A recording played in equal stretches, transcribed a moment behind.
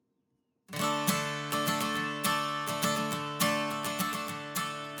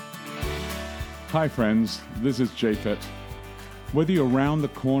Hi friends, this is Japhet. Whether you're around the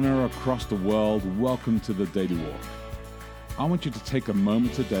corner or across the world, welcome to the Daily Walk. I want you to take a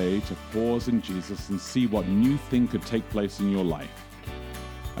moment today to pause in Jesus and see what new thing could take place in your life.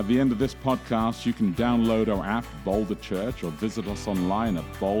 At the end of this podcast, you can download our app, Boulder Church, or visit us online at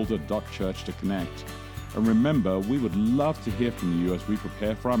boulder.church to connect. And remember, we would love to hear from you as we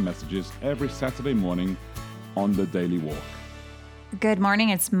prepare for our messages every Saturday morning on the Daily Walk. Good morning.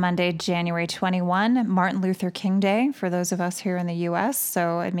 It's Monday, January 21, Martin Luther King Day for those of us here in the U.S.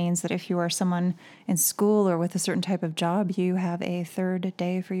 So it means that if you are someone in school or with a certain type of job, you have a third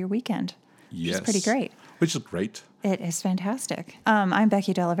day for your weekend, which is pretty great. Which is great. It is fantastic. I'm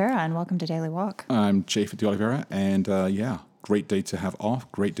Becky De Oliveira, and welcome to Daily Walk. I'm Japhet De Oliveira, and great day to have off,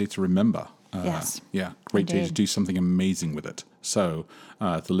 great day to remember. Yes. Yeah, great day to do something amazing with it. So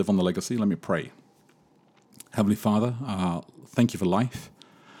to live on the legacy, let me pray. Heavenly Father, thank you for life.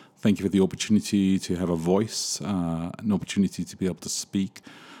 Thank you for the opportunity to have a voice, an opportunity to be able to speak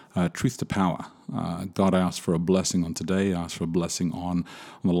truth to power. God, I ask for a blessing on today. I ask for a blessing on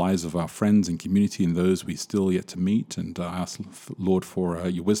the lives of our friends and community and those we still yet to meet. And I ask, Lord, for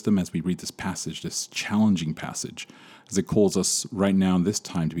your wisdom as we read this passage, this challenging passage, as it calls us right now in this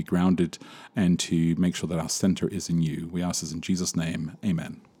time to be grounded and to make sure that our center is in you. We ask this in Jesus' name.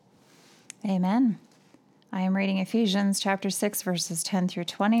 Amen. Amen. I am reading Ephesians chapter 6, verses 10 through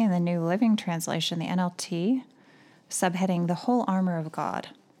 20 in the New Living Translation, the NLT, subheading The Whole Armor of God.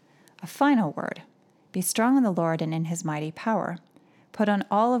 A final word. Be strong in the Lord and in his mighty power. Put on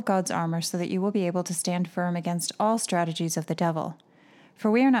all of God's armor so that you will be able to stand firm against all strategies of the devil.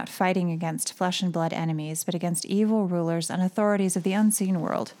 For we are not fighting against flesh and blood enemies, but against evil rulers and authorities of the unseen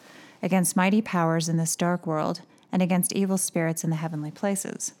world, against mighty powers in this dark world, and against evil spirits in the heavenly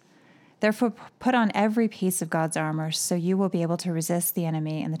places. Therefore, put on every piece of God's armor so you will be able to resist the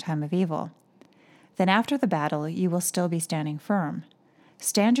enemy in the time of evil. Then after the battle, you will still be standing firm.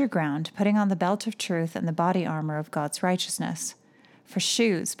 Stand your ground, putting on the belt of truth and the body armor of God's righteousness. For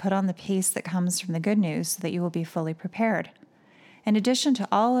shoes, put on the peace that comes from the good news so that you will be fully prepared. In addition to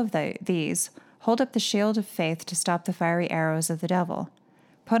all of these, hold up the shield of faith to stop the fiery arrows of the devil.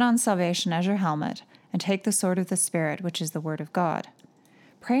 Put on salvation as your helmet, and take the sword of the Spirit, which is the word of God.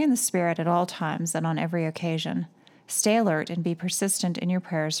 Pray in the Spirit at all times and on every occasion. Stay alert and be persistent in your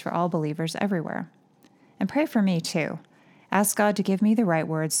prayers for all believers everywhere. And pray for me, too. Ask God to give me the right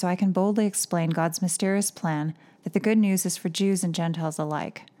words so I can boldly explain God's mysterious plan that the good news is for Jews and Gentiles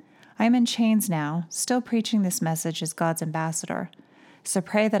alike. I am in chains now, still preaching this message as God's ambassador. So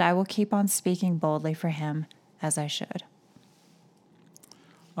pray that I will keep on speaking boldly for him as I should.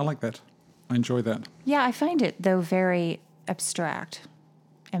 I like that. I enjoy that. Yeah, I find it, though, very abstract.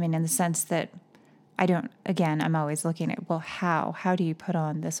 I mean, in the sense that I'm always looking at, well, how do you put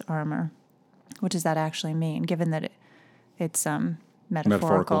on this armor? What does that actually mean, given that it's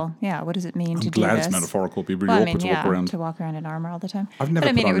metaphorical? Yeah, what does it mean to do this? I'm glad it's metaphorical. It'd be really awkward to walk around. To walk around in armor all the time. I've never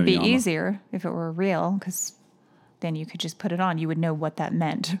put on it would be any armor. easier if it were real, because then you could just put it on. You would know what that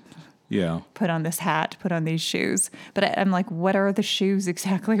meant. Yeah. Put on this hat, put on these shoes. But I'm like, what are the shoes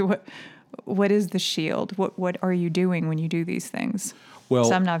exactly? What is the shield? What are you doing when you do these things? Well,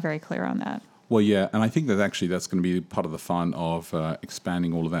 so I'm not very clear on that. Well, yeah, and I think that actually that's going to be part of the fun of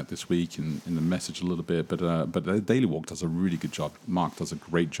expanding all of that this week in the message a little bit. But the Daily Walk does a really good job. Mark does a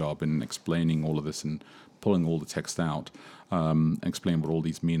great job in explaining all of this and pulling all the text out and explaining what all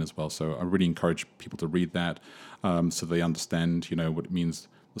these mean as well. So I really encourage people to read that so they understand, what it means,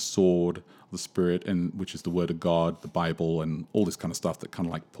 the sword, the Spirit, and which is the Word of God, the Bible, and all this kind of stuff that kind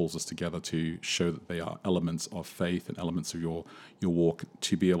of like pulls us together to show that they are elements of faith and elements of your walk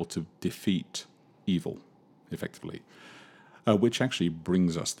to be able to defeat evil effectively. Which actually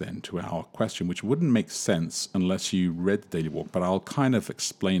brings us then to our question, which wouldn't make sense unless you read the Daily Walk, but I'll kind of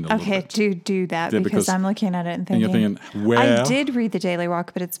explain a little bit. Okay, do that, because I'm looking at it and thinking, you're thinking, where? I did read the Daily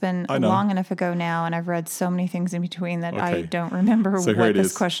Walk, but it's been long enough ago now, and I've read so many things in between that I don't remember what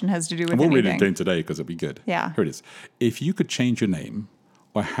this question has to do with anything. We'll read it again today because it'll be good. Yeah. Here it is. If you could change your name,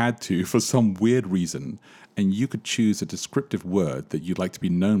 or had to for some weird reason, and you could choose a descriptive word that you'd like to be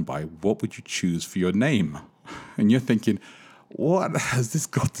known by, what would you choose for your name? And you're thinking, what has this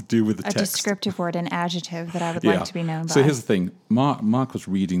got to do with the text? A descriptive word, an adjective that I would like to be known by. So here's the thing. Mark was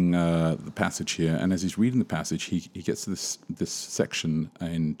reading the passage here, and as he's reading the passage, he gets to this section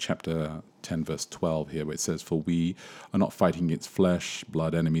in chapter 10, verse 12 here, where it says, "For we are not fighting against flesh,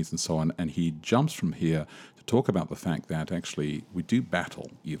 blood, enemies," and so on. And he jumps from here to talk about the fact that actually we do battle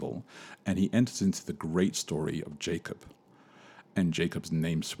evil, and he enters into the great story of Jacob. and Jacob's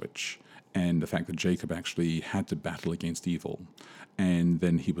name switch, and the fact that Jacob actually had to battle against evil, and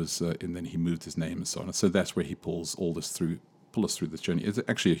then he moved his name and so on. So that's where he pulls us through this journey.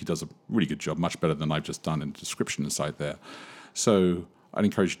 Actually, he does a really good job, much better than I've just done in the description aside there. So I'd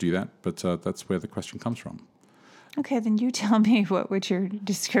encourage you to do that, but that's where the question comes from. Okay, then you tell me, what would your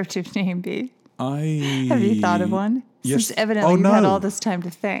descriptive name be? Have you thought of one? Yes. Since evidently you've had all this time to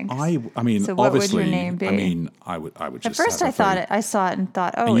think. I mean, so what obviously, would your name be? I mean, I would just. At first, have I saw it and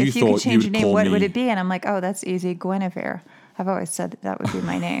thought, And if you could change your would name, call what me- would it be? And I'm like, oh, that's easy, Guinevere. I've always said that would be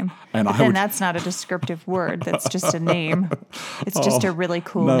my name. And but I then would- that's not a descriptive word. That's just a name. It's just a really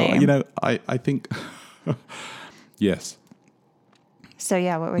cool no, name. you know, I think, yes. So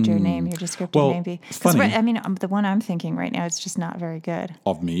yeah, what would your descriptive Well, name be? it's Because funny. I mean, the one I'm thinking right now is just not very good.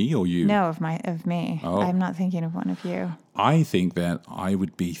 Of me or you? No, of me. Oh. I'm not thinking of one of you. I think that I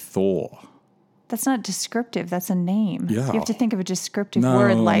would be Thor. That's not descriptive. That's a name. Yeah. You have to think of a descriptive No,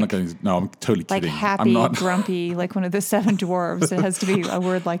 word I'm like not going. No, I'm totally like kidding. happy, I'm not. grumpy, like one of the 7 dwarves. It has to be a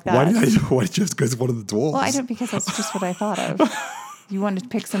word like that. Why did you just go to one of the dwarves? Well, I don't, because that's just what I thought of. You wanted to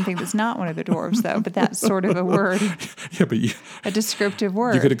pick something that's not one of the dwarves, though, but that's sort of a word, Yeah, but a descriptive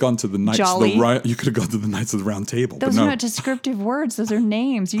word. you could have gone to the knights. Jolly. You could have gone to the Knights of the Round Table. Those but are no. not descriptive words. Those are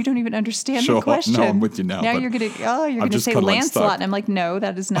names. You don't even understand Sure. the question. No, I'm with you now, Now but you're gonna just say kinda, like, Lancelot, stuck. and I'm like, no,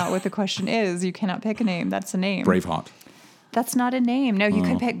 that is not what the question is. You cannot pick a name. That's a name. Braveheart, That's not a name. No, you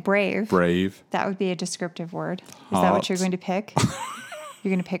could pick brave. brave. That would be a descriptive word. Is that what you're going to pick?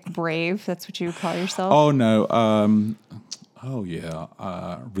 You're going to pick brave. That's what you would call yourself. Oh no.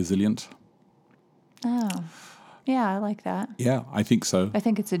 Resilient. Oh, yeah, I like that. Yeah, I think so. I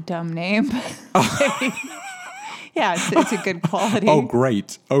think it's a dumb name. Yeah, it's a good quality. Oh,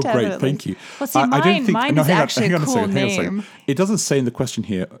 great. Oh, great. Definitely. Thank you. Well, see, I don't think, mine no, is hang on, actually hang a on cool second, hang on a name. second. It doesn't say in the question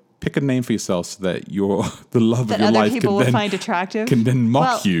here, pick a name for yourself so that the love That of your other life people can will then, find attractive. can then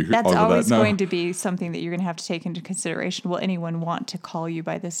mock you That's over always that. No. going to be something that you're going to have to take into consideration. Will anyone want to call you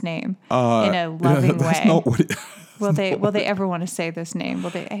by this name in a loving that's way? not what it, Will they ever want to say this name? Will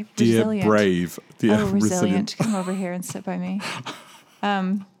they? Hey, dear resilient. brave. Dear Oh, resilient. Come over here and sit by me.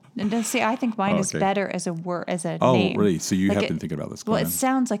 And then, see, I think mine is Okay. better as a word, as a Oh, name. really? So you Like have it- been thinking about this. Well, Go it on.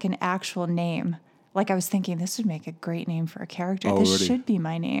 sounds like an actual name. Like I was thinking, this would make a great name for a character. Oh, This really? should be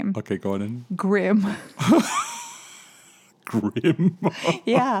my name. Okay, go on in. Grim. Grim.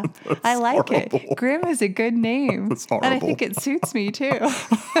 Yeah, I like it. Grim is a good name. That's And I horrible. think it suits me too.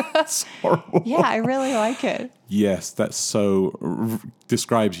 That's horrible. Yeah, I really like it. Yes, that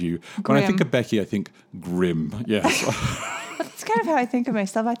describes you. When I think Grim. of Becky, I think grim. Yes. That's kind of how I think of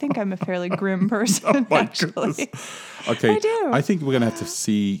myself. I think I'm a fairly grim person, my actually. goodness. Okay. I do. I think we're going to have to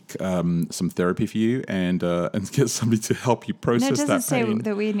seek some therapy for you and get somebody to help you No, it process doesn't that say pain.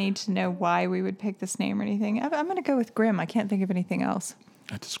 that we need to know why we would pick this name or anything. I'm going to go with Grim. I can't think of anything else.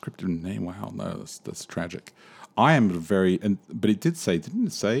 A descriptive name. Wow, no, that's tragic. I am but it did say, didn't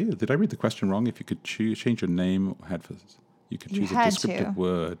it say? Did I read the question wrong? If you could change your name, you could You choose a had descriptive to.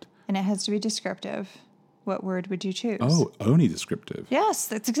 word. And it has to be descriptive. What word would you choose? Oh, only descriptive. Yes,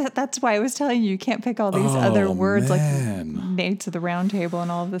 that's why I was telling you can't pick all these other words man. like Knights of the Round Table and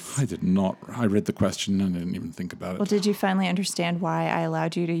all of this. I did not. I read the question and I didn't even think about it. Well, did you finally understand why I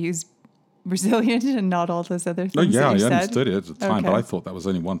allowed you to use resilient and not all those other things No, yeah, that I you said? understood it at the time, but Okay. I thought that was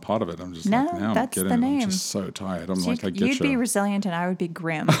only one part of it. I'm just No, like, now I'm that's getting the it. name. I'm just so tired. I'm So like, I you'd get be you. resilient and I would be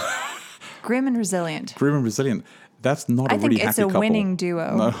grim. Grim and resilient. Grim and resilient. That's not I a think really it's happy a couple. winning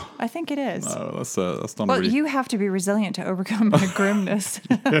duo. No. I think it is. No, that's not Well, really. you have to be resilient to overcome my grimness.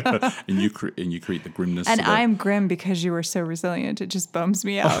 and you create the grimness. And so that- I'm grim because you are so resilient. It just bums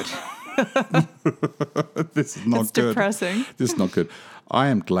me out. This is not It's good. depressing. This is not good. I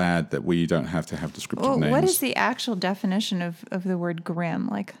am glad that we don't have to have descriptive Well, names. what is the actual definition of the word grim?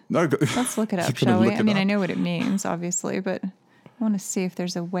 Like, No, let's look it You're up, gonna shall we? look I it mean, I up. know what it means, obviously, but I want to see if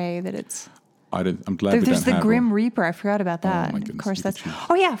there's a way that it's. I'm glad we There's don't the have Grim Reaper. I forgot about that. my Of goodness, course, you could that's. choose.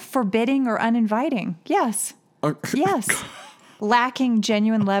 Oh yeah, forbidding or uninviting. Yes, yes. Lacking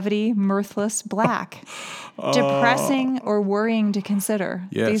genuine levity, mirthless, black. Depressing or worrying to consider.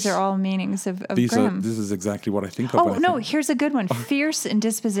 Yes. These are all meanings of grim. This is exactly what I think of. Oh, when I no, think- here's a good one. Fierce in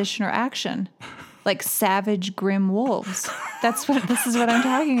disposition or action. Like savage, grim wolves. This is what I'm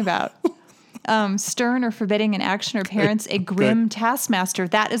talking about. Stern or forbidding in action or appearance, a grim taskmaster.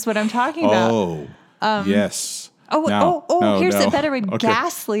 That is what I'm talking about. Oh, yes. Oh, Now- here's no. a better word. Okay.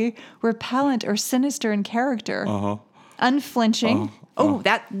 Ghastly, repellent, or sinister in character. Uh-huh. Unflinching.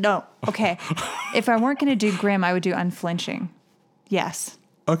 No. Okay. If I weren't going to do grim, I would do unflinching. Yes.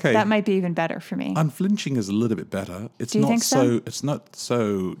 Okay. That might be even better for me. Unflinching is a little bit better. It's Do you not think so? It's not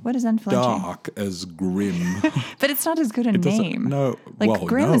so What is unflinching? dark as grim. But it's not as good a name. No, Like well,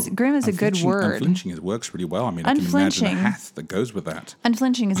 grim no. is a good word. Unflinching works really well. I mean, I can imagine the Unflinching. hath that goes with that.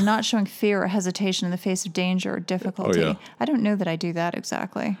 Unflinching is not showing fear or hesitation in the face of danger or difficulty. Oh, yeah. I don't know that I do that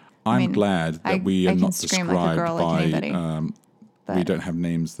exactly. I'm glad that we are I can not scream described like a girl by. like anybody. We but don't have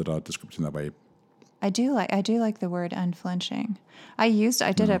names that are descriptive in that way. I do like the word unflinching. I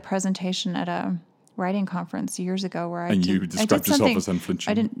did a presentation at a writing conference years ago where You described yourself as unflinching.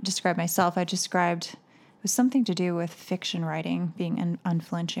 I didn't describe myself. I described it was something to do with fiction writing being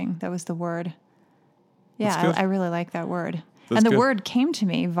unflinching. That was the word. That's Yeah, good. I really like that word. That's and the good. word came to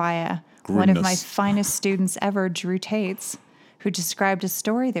me via one of my Grimness. finest students ever, Drew Tates, who described a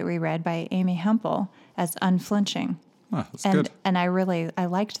story that we read by Amy Hempel as unflinching. Ah, that's good. And I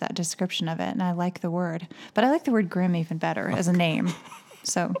liked that description of it, and I like the word. But I like the word grim even better as a name.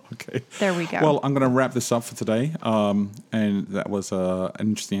 So Okay. there we go. Well, I'm going to wrap this up for today. And that was an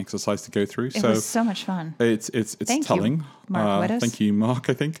interesting exercise to go through. It was so much fun. It's Thank telling. you, Mark Wittes. Thank you, Mark,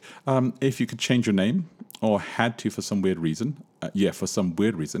 I think. If you could change your name or had to for some weird reason. For some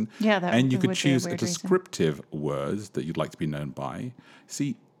weird reason. Yeah, that And you would could be a choose a weird reason. descriptive word that you'd like to be known by.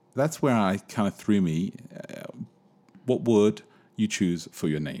 See, that's where I kind of threw me. What would you choose for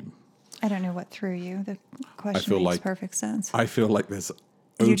your name? I don't know what threw you. The question feel makes like perfect sense. I feel like there's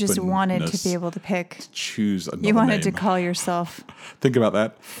You just wanted to openness be able to pick. choose another You wanted to name. call yourself Think about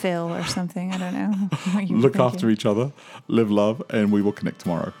that. Phil or something. I don't know. what you were Look thinking. after each other, live love, and we will connect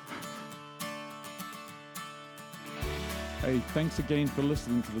tomorrow. Hey, thanks again for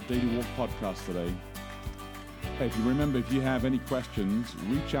listening to the Daily Walk podcast today. Hey, if you have any questions,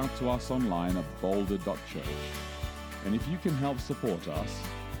 reach out to us online at boulder.church. And if you can help support us,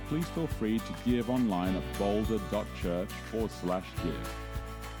 please feel free to give online at boulder.church/give.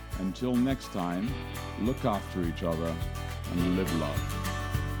 Until next time, look after each other and live love.